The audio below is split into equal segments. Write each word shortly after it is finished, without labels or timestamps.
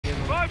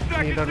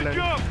Netherlands.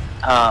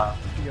 हाँ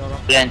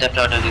grand theft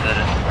auto की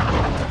तरह।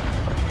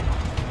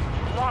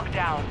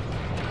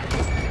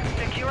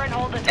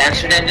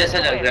 एम्स्टर्डम जैसा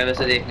लग रहा है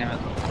वैसे देखने में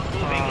तो।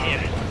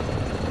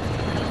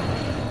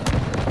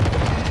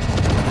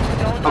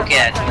 ओके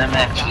ना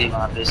मैं एक्चुअली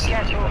वहाँ पे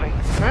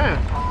हैं?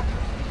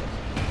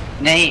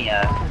 नहीं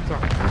यार।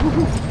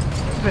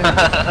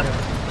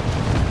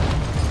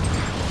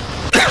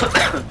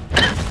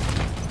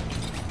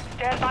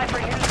 Stand by for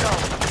new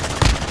zone.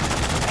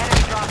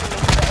 Enemy dropping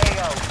into the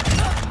AO.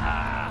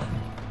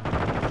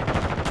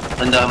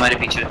 बंदा हमारे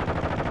पीछे।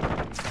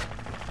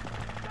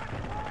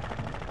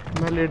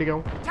 मैं लेट गया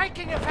हूँ।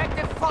 Taking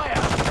effective fire.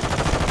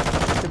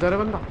 किधर है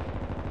बंदा?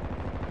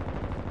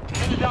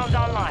 New zones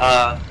online.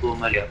 हाँ वो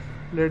मर गया।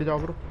 लेट जाओ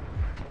ब्रो।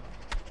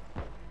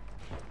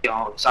 क्यों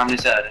सामने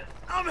से आ रहे हैं?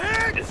 I'm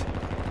hit.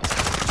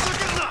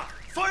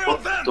 Fire on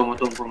them.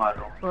 तुमको मार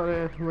रहा हूँ। अरे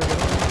मैं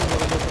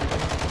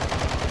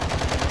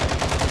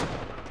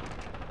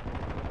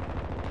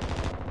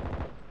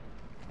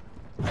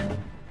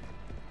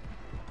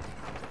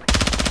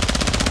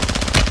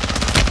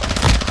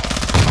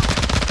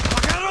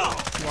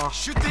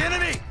shoot the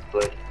enemy.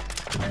 Good.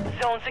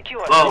 Zone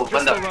secure. Whoa,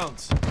 banda.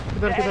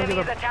 किधर किधर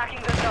किधर?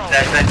 Attacking the zone.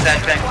 Flashbang.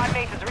 Squad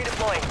mates is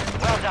redeploying.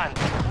 Well done.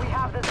 We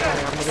have the zone.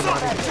 मुझे मार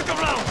दिया।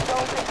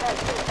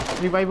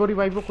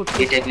 रिवाइव कुछ।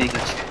 ये टेक्निक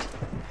अच्छी है।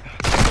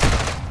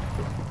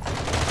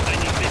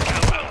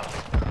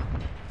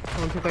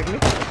 कौन सी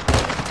टेक्निक?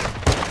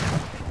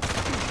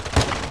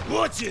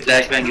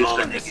 Flashbang यूज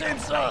करने की।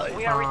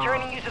 We are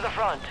returning you to the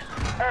front.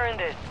 Earn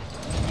this.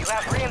 You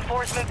have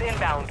reinforcements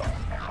inbound.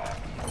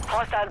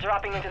 Hostile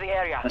dropping into the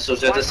area. मैं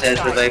सोच रहा था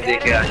सेल्फ रिवाइव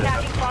देके आ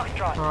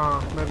जाता। हाँ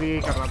मैं भी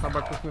यही कर रहा था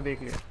बट उसने देख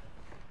लिया।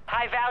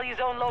 High value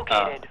zone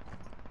located.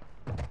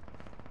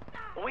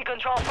 We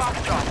control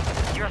Foxtrot.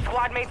 Your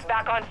squad mates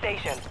back on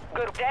station.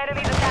 Good. The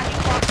enemy's attacking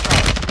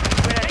Foxtrot.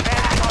 We're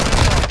advancing on the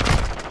zone.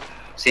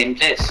 Same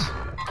place.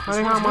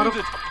 अरे हाँ मारो।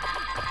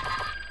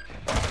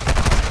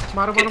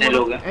 कितने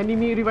लोग हैं?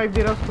 एनिमी रिवाइव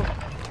दे रहा है उसको।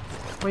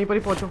 वहीं पर ही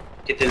पहुंचो।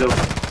 कितने लोग?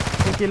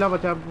 अकेला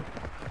बचा अब।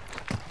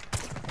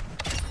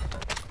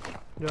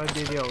 जो आज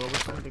दे दिया होगा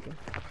बस लेकिन।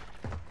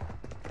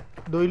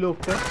 दो ही लोग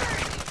थे।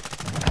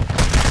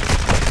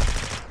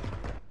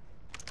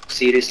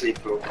 Seriously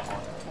bro.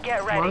 Get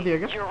ready.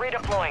 You're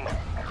redeploying.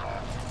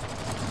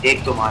 एक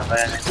तो मार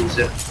पाया मैं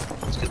दूसरे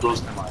उसके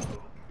दोस्त ने मार दिया।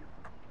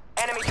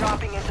 Enemy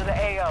dropping into the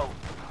AO.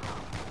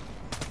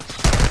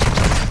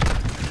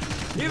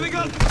 Here we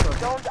go.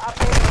 Zones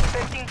updating in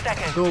 15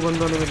 seconds. दो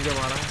बंदों ने मिलकर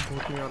मारा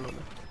भूतनी वालों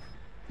ने।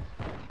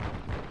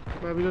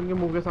 मैं भी उनके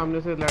मुंह के सामने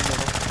से लैंड हो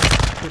रहा हूँ।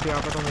 क्योंकि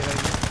यहाँ पे तो मेरा ही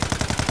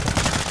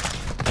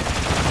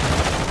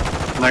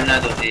मरना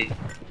तो थी।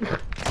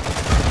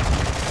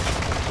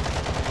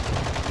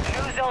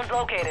 New zones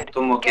located.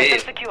 तुम ओके?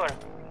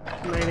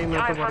 नहीं मैं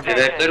तो मर गया।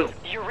 रिवाइव करूँ?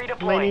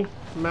 नहीं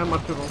मैं मर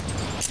चुका हूँ।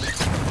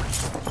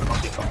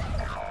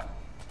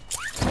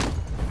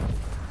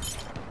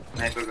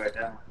 मैं तो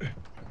बैठा।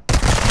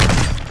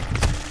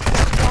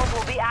 Zones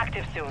will be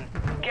active soon.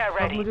 Get अब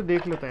ready. मुझे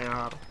देख लेते हैं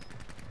यार।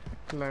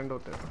 लैंड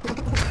होते हैं।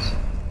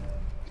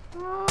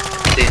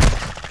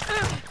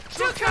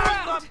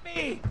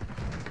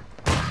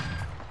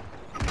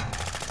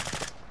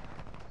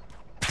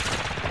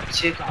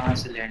 पीछे कहाँ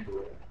से लैंड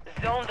हुआ?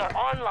 Zones are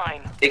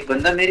online. एक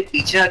बंदा मेरे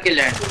पीछे आके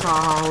लैंड हुआ।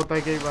 हाँ होता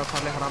है कई बार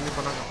साले हरामी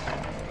बना करते हैं।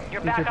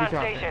 You're back on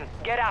station.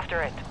 Get after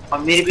it. और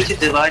मेरे पीछे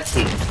दीवार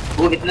थी।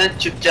 वो इतना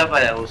चुपचाप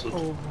आया वो सोच। ओह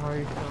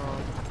भाई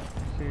साहब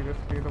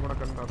सीरियसली तो बड़ा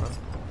गंदा था।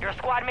 Your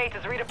squad mate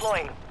is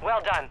redeploying.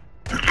 Well done.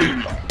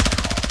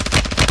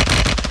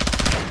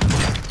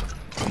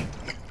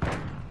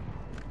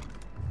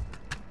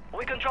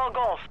 We control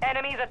Gulf.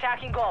 Enemies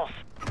attacking Gulf.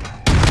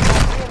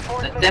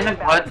 लगता है मैं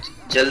बहुत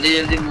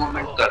जल्दी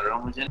मूवमेंट कर रहा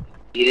हूँ मुझे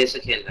धीरे से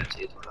खेलना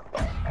चाहिए थोड़ा।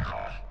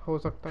 हो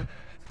सकता है।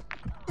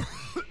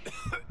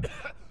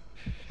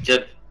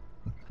 जब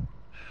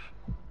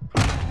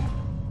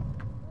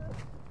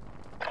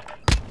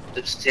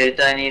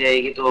स्थिरता नहीं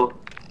रहेगी तो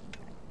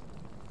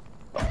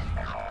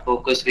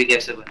फोकस भी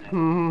कैसे बनेगा?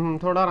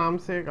 थोड़ा आराम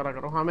से करा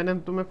करो। हाँ मैंने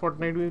तुम्हें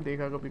फोर्टनाइट भी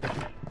देखा कभी।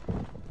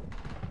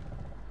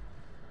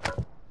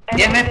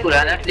 ये मैं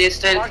पुराना प्ले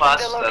स्टाइल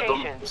फास्ट था तो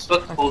उस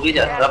वक्त हो भी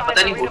जाता था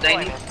पता नहीं होता ही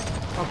नहीं।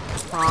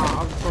 हाँ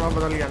अब थोड़ा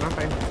बदल गया ना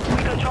टाइम।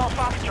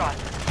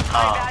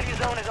 हाँ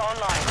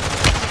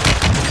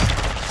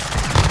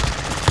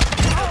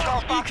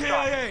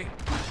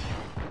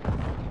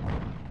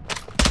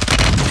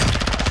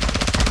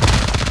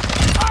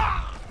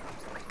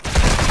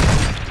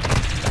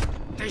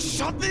They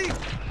shot me.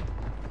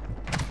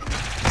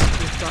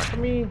 They shot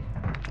me.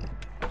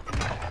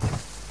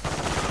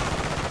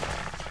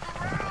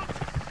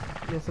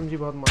 ये समझी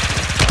बहुत मस्त।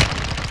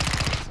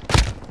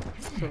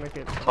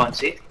 कौन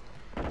सी?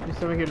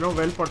 जिससे मैं खेल रहा हूँ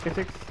वेल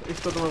 46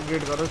 इसको तुम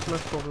अपग्रेड करो इसमें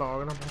स्कोप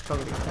लगाओगे ना बहुत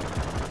तगड़ी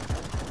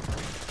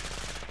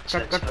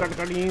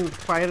कट ये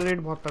फायर रेट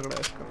बहुत तगड़ा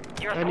है इसका।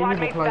 एनिमी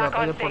बुखला जाता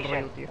है जब पड़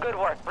रही होती है। Good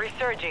work.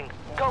 Resurging.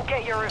 Go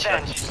get your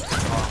revenge.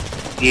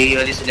 यही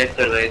वाली सिलेक्ट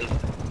करवाए तुम।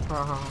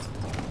 हाँ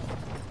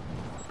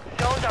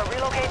Zones are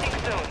relocating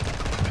soon.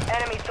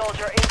 Enemy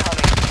soldier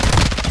incoming.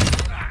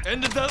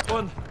 Ended that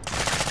one.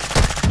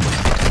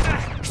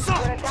 So,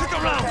 took a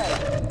round.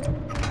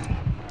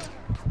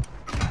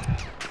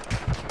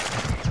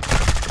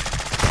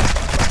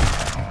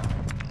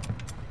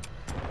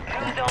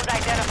 New zones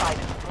identified.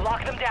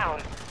 Lock them down.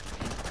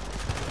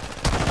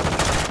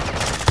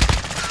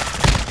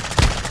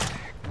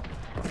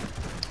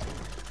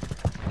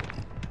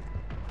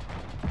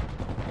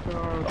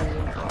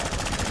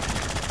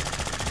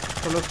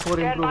 चलो स्कोर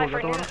Stand इंप्रूव by हो for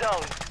गया new तुम्हारा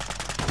zone.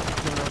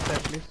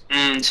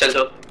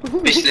 चलो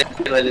पिछले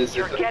वाले से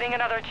You're getting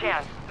another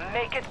chance.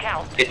 Make it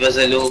count. It was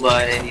a low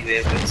bar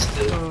anyway, but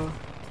still.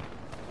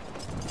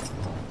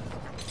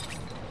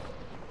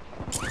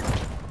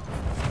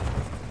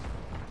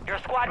 Your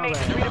squad mate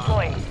is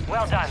redeploying.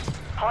 Well done.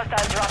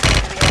 Hostiles dropping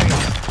into the area.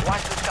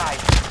 Watch the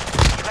skies.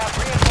 You have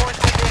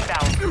reinforcements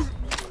inbound.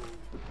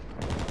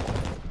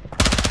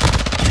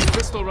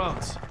 Pistol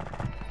rounds.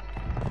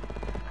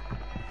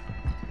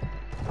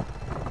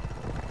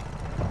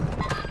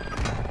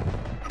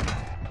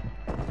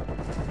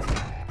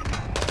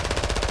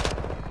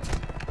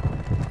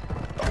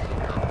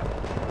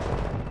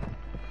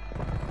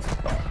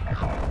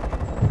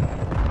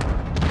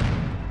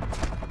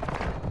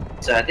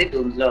 ज़्यादा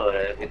धुंधला हो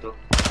रहा है अभी तो।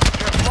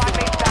 Your squad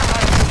mate's back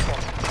on station.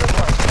 Good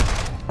work.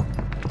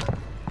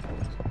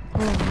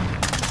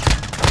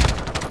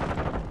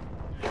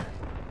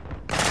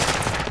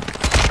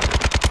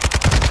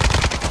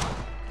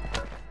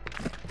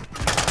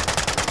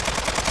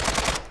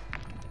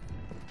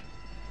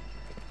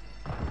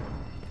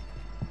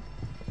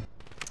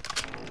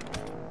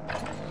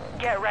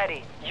 Get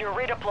ready. You're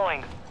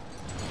redeploying.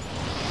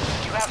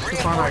 You have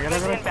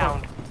reinforcements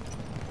inbound.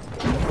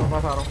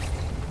 बस आ रहा हूँ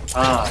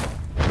हाँ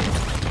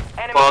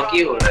Enemy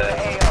फॉगी हो dropping रहा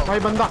into है। AO. भाई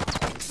बंदा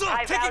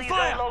High value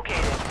zone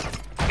located.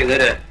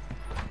 किधर है?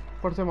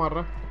 ऊपर से मार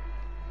रहा है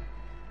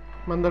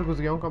मैं अंदर घुस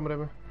गया हूँ कमरे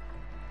में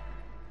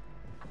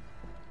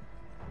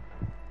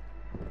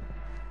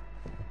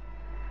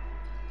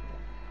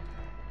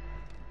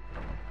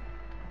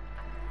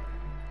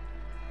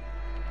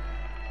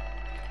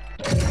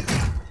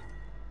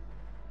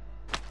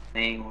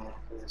नहीं हुआ।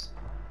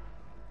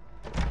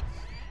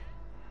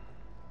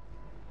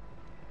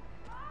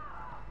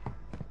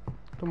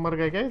 तुम मर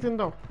गए क्या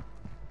जिंदा हो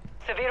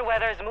Severe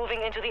weather is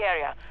moving into the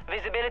area.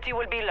 Visibility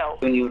will be low.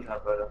 क्यों नहीं उठा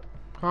पा रहा?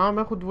 हाँ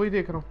मैं खुद वही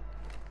देख रहा हूँ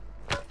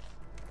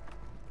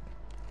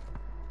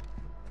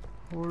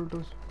होल्ड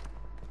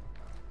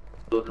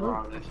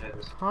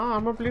हाँ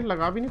आर्मर प्लेट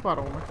लगा भी नहीं पा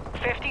रहा हूँ मैं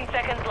 15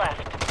 seconds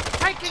left.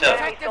 अच्छा।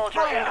 Enemy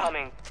soldier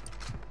incoming.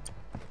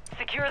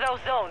 Secure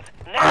those zones.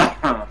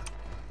 Now.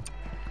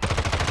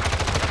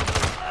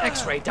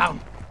 X-ray down.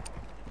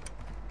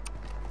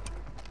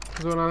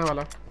 Zone आने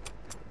वाला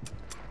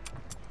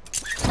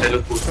चलो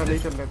पूछ चल ही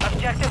चल लेते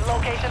Objective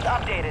locations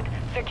updated.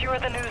 Secure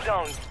the new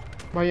zones.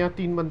 भाई यहाँ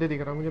 3 बंदे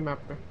दिख रहा है मुझे मैप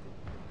पे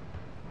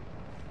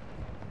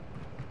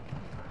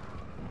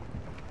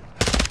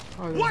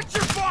Watch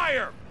your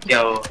fire. क्या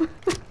हो?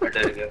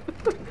 डर गया।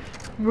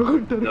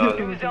 बहुत डर गया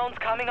New zones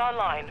coming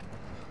online.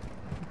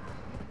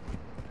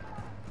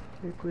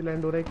 एक कोई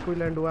लैंड हो रहा है एक कोई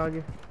लैंड हुआ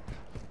आगे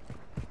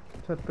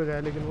छत पे गया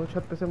लेकिन वो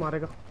छत पे से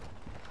मारेगा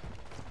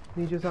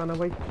नीचे से आना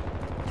भाई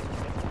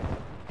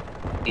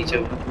नीचे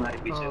हो तुम्हारे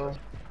पीछे हो।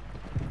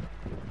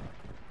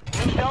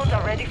 New zones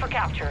are ready for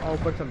capture. आओ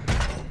ऊपर चल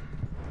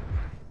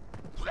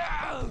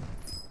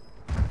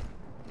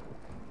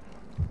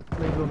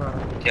नहीं जोन आ रहा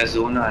है क्या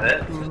जोन आ रहा है?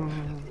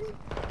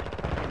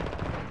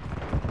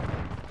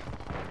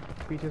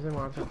 पीछे से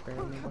मार सकते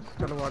हैं बस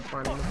चलो वाट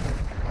पानी में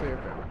सेफ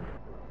है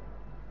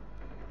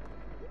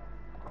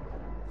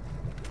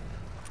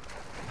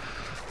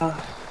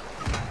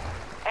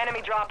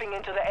Enemy dropping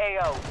into the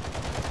AO.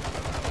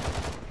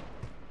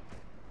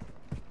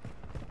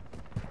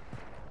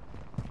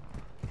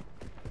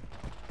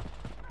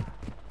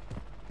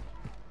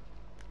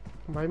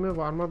 भाई मैं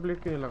वार्मर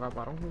प्लेट क्यों नहीं लगा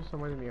पा रहा हूँ मुझे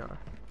समझ नहीं आ रहा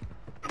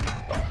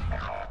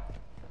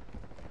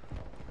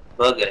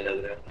बग है लग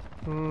रहा है।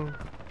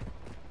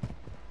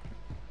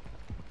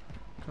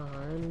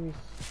 कहाँ है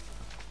enemies?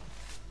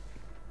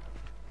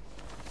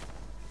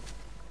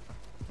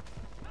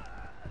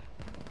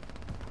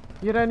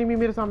 ये रहा एनिमी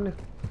मेरे सामने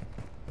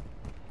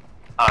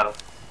आ रहा हूँ।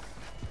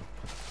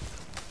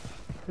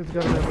 इस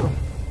घर में ब्रो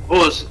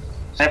ओ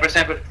स्नाइपर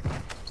स्नाइपर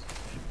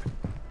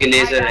के High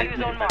लेजर value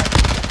zone है। marked.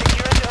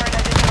 Secure it to earn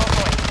additional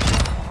points.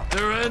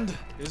 Their end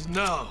is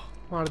now.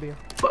 मार दिया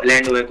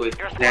लैंड हुआ है कोई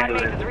Your squad लैंड हुआ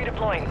mate है। is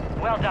redeploying.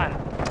 Well done.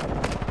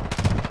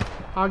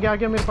 आ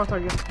गया मेरे पास आ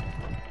गया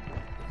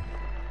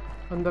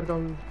अंदर का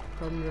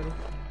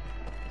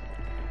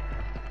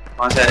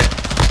कहाँ से आ रहा है?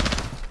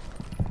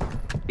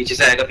 पीछे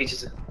से आएगा पीछे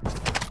से।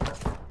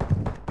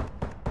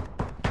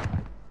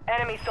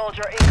 Enemy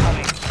soldier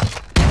incoming.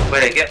 ऊपर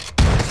है क्या?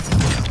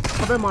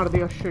 अबे मार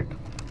दिया shit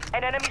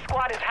An enemy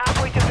squad is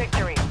halfway to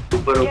victory.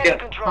 ऊपर हो Get क्या? in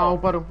हाँ control.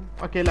 ऊपर हूँ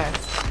अकेला है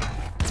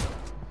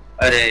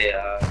अरे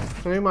यार।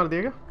 तुम्हें मार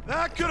दिया क्या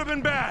That could have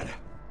been bad.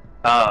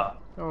 हाँ।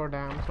 ओह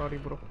डैम सॉरी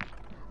ब्रो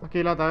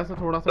अकेला था ऐसे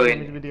थोड़ा सा कोई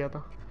डैमेज भी दिया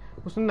था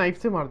उसने नाइफ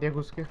से मार दिया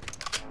घुस के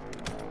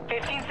 15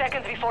 15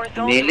 seconds before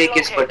zone मेले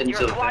किस relocate. बटन Your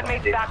से होता squad है?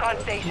 mates back on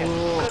station.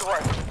 Good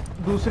work.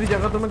 दूसरी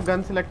जगह तुम्हें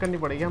गन सिलेक्ट करनी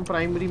पड़ेगी। हम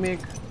प्राइमरी में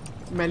एक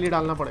मैली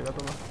डालना पड़ेगा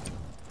तुम्हें,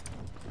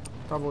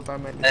 तब होता है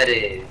मैली। अरे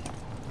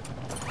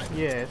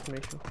ये है इसमें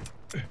इशू।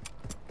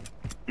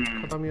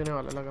 खत्म ही होने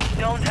वाला लगा।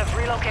 Zones have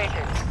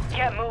relocated.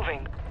 Get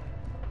moving.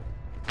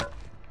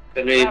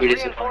 चलो ये Have बीड़ी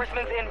से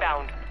reinforcements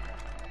inbound.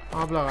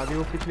 आप लगा दी,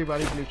 वो पिछली बार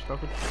ही ग्लिच था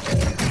कुछ।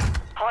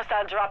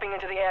 Hostile dropping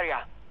into the area.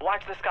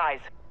 Watch the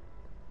skies.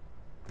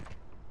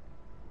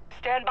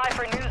 Stand by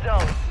for new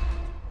zone.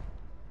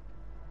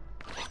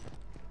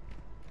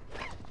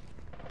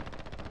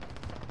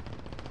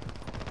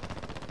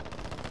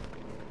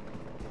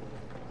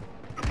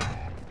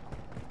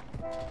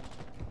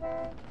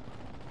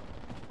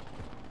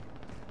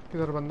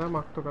 किधर बंदा है?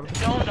 मार्क तो कर दो।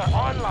 Zones are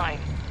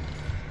online.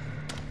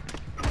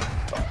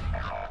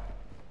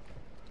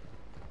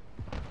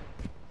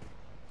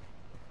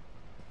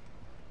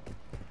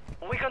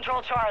 We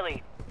control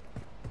Charlie.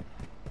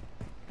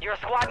 Your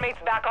squad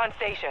mates back on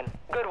station.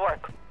 Good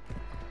work.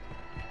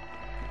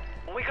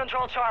 We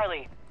control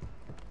Charlie.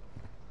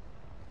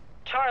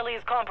 Charlie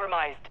is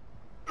compromised.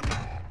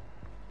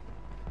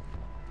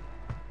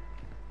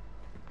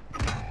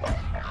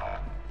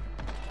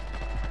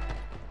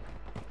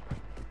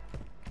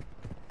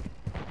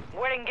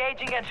 We're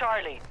engaging at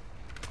Charlie.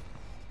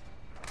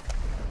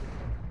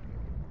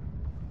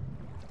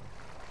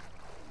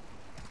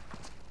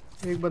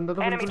 एक बंदा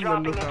तो Enemy बिल्कुल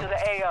बंद dropping into था। the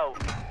AO.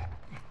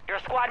 Your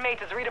squad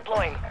mate is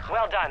redeploying.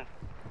 Well done.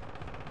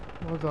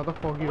 बहुत ज़्यादा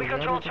foggy हो We गया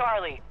control अभी तो।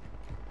 Charlie.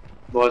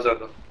 बहुत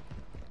ज़्यादा।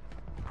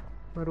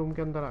 मैं रूम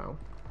के अंदर आया हूँ।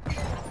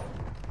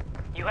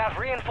 You have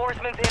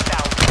reinforcements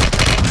inbound.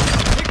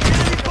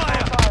 Enemy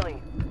fire! Charlie.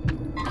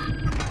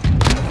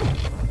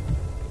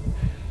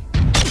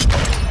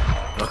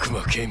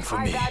 Akuma came for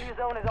High me. value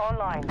zone is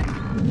online.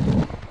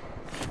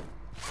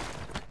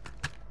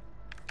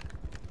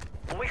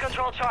 We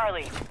control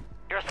Charlie.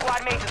 Your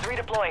squad mate is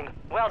redeploying.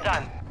 Well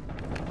done.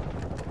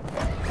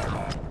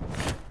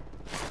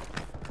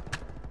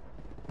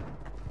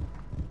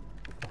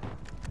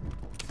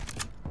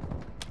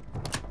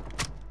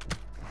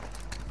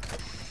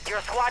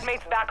 Your squad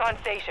mate's back on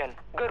station.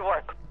 Good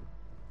work.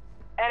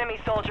 Enemy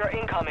soldier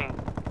incoming.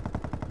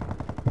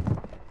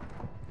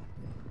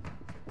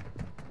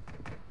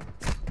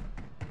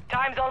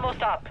 Time's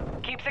almost up.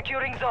 Keep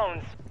securing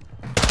zones.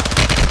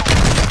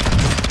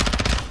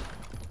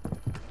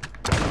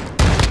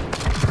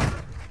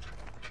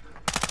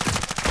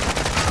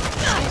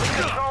 We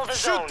control the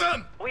Shoot zone. them!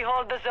 We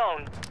hold the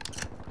zone.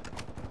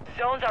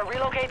 Zones are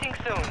relocating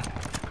soon.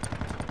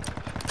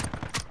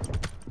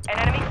 An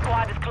enemy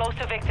squad is close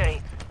to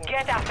victory.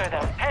 Get after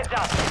them. Heads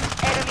up.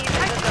 Enemies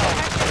in the zone.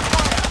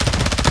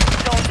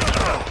 Zone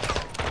secure.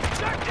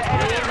 The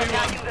enemy is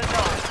attacking the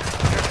zone.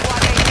 Your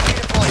squad mate is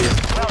redeployed.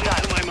 Well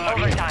done.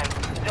 Overtime.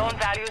 Zone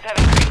values have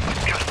increased.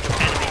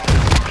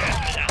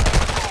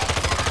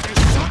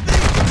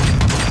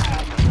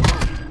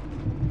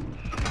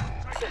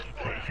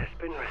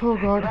 Oh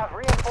God. You have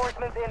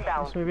reinforcements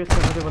inbound. इसमें भी अच्छे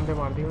खासे बंदे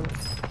मार दिए मैंने।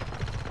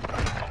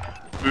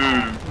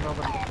 ना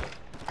बंदे।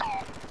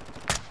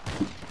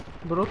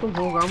 ब्रो तुम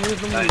होगा, मुझे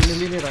तुम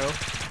मिल ही नहीं रहे हो।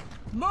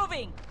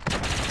 Moving.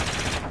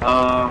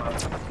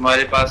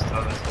 हमारे पास था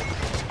वैसे।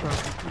 अच्छा,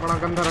 बड़ा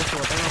गंदा रश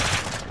होता है।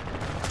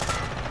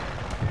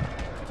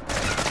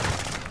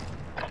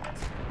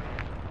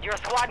 Your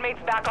squad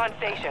mate's back on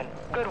station.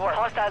 Good work.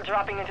 Hostiles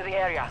dropping into the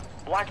area.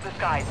 Watch the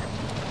skies.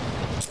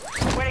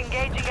 We're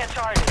engaging at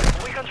Charlie.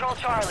 We control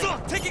Charlie.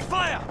 Stop! Taking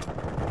fire!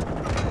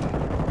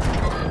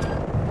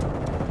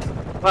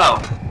 Wow,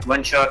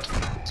 one shot.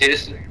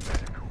 Seriously.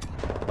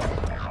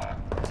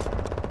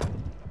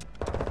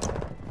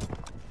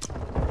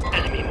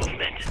 Enemy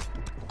movement.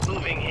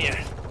 Moving here.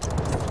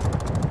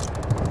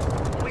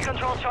 We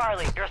control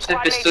Charlie. Your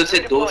सिर्फ squad पिस्तौल mate से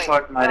is 2 redeploying.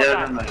 Shot मारे Well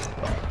और done. मैं मर गया।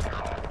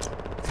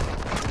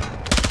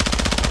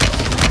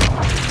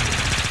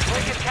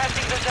 We're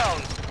contesting the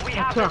zone. We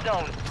have the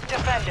zone.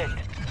 Defend it.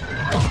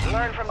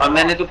 Learn from और the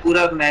मैंने loss. तो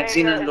पूरा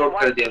magazine Failure is a unload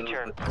कर white दिया।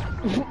 feature.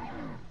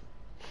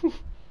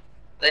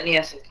 पता नहीं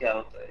ऐसे क्या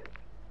होता है।